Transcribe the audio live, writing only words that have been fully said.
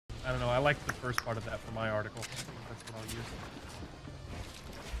I don't know. I like the first part of that for my article. I think that's what I'll use.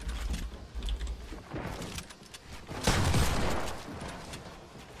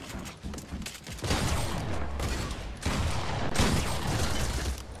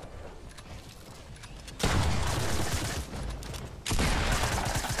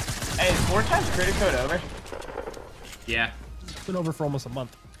 Hey, is Fortnite's critic code over? Yeah. It's been over for almost a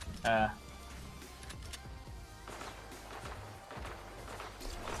month.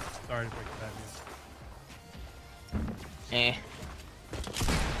 Sorry to break the bad news.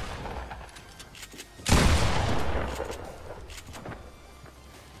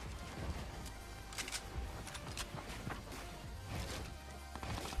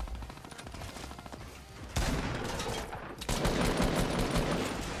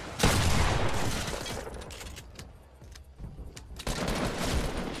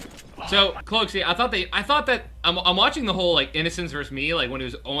 So, Cloaksy, I thought that I'm watching the whole like Innocence versus me, like when he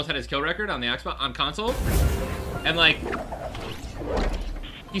was almost had his kill record on the Xbox on console, and like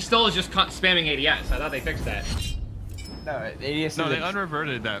he still is just spamming ADS. I thought they fixed that. No, ADS. No, they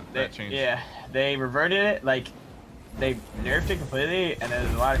unreverted that change. Yeah, they reverted it. Like they nerfed it completely, and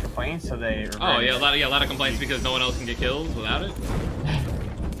there's a lot of complaints, so they. Oh yeah, a lot of complaints because no one else can get kills without it.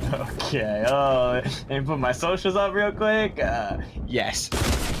 Okay. Oh, let me put my socials up real quick. Yes.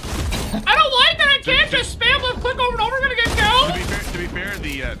 I don't like that I can't just spam left click over and over and get killed. To be fair,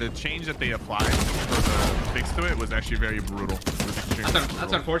 the change that they applied for the fix to it was actually very brutal.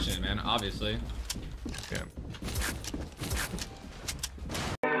 That's unfortunate, man. Obviously. Yeah.